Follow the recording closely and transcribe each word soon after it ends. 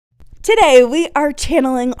Today we are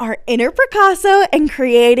channeling our inner Picasso and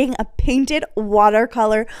creating a painted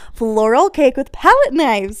watercolor floral cake with palette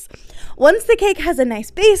knives. Once the cake has a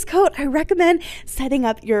nice base coat, I recommend setting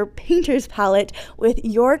up your painter's palette with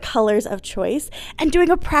your colors of choice and doing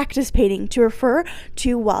a practice painting to refer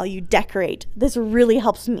to while you decorate. This really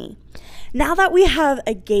helps me. Now that we have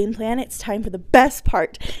a game plan, it's time for the best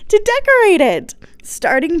part, to decorate it.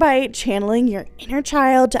 Starting by channeling your inner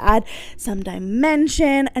child to add some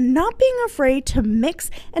dimension and not being afraid to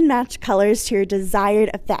mix and match colors to your desired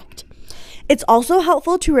effect. It's also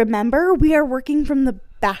helpful to remember we are working from the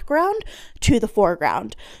background to the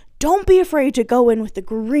foreground. Don't be afraid to go in with the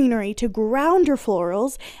greenery to ground your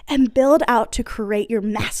florals and build out to create your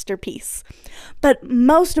masterpiece. But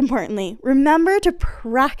most importantly, remember to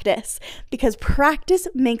practice, because practice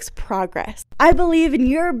makes progress. I believe in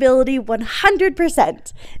your ability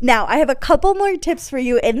 100%. Now, I have a couple more tips for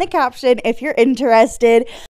you in the caption if you're interested.